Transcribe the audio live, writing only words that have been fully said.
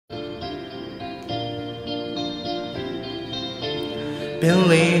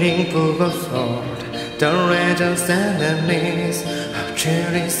Bleeding full of thought, the legends enemies of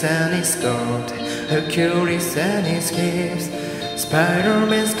Achilles and his gold, Hercules and his gifts,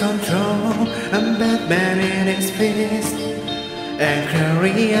 Spider-Man's control, and Batman in his fist. And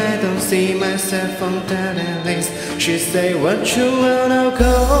clearly I don't see myself on that list. She say, what you wanna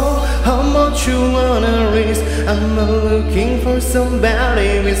go, how much you wanna risk. I'm not looking for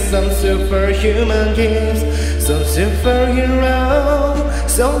somebody with some superhuman gifts, some superhero,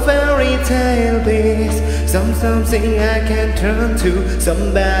 some fairy tale beast, something I can turn to,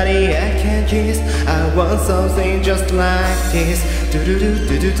 somebody I can kiss. I want something just like this. Do do do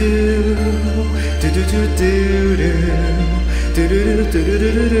do do do do do do do do.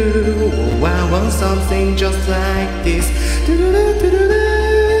 Do-do-do-do-do-do-do. I want something just like this. Do-do-do-do-do-do.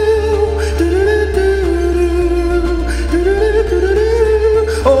 Do-do-do-do-do-do.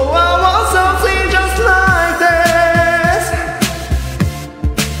 Oh, I want something just like this.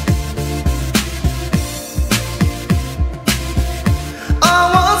 I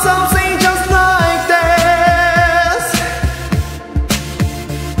want something just like this.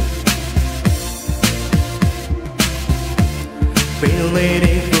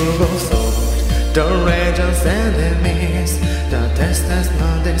 Bleeding full of thought, the legends enemies, the test has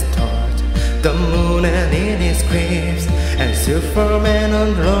not destroyed, the moon and in its griefs, and Superman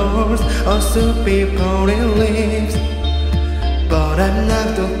unrolls, also people in leaves. But I'm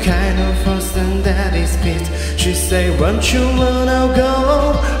not the kind of person that is fit. She say, won't you wanna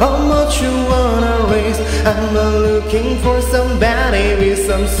go, how much you wanna risk. I'm not looking for somebody with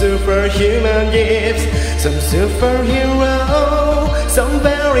some superhuman gifts, some superhero, some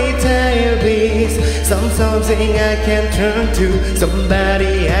fairy tale beast, something I can turn to,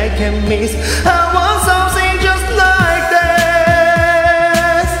 somebody I can miss. I want something just like this.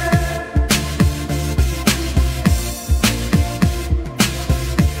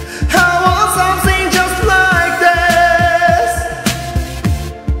 I want something just like this.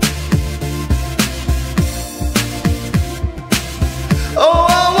 Oh, I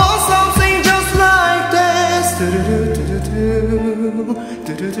want something just like this.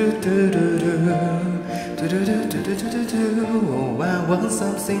 Oh, I want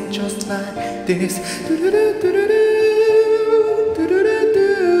something just like this.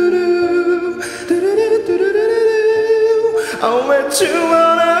 Oh, what you want.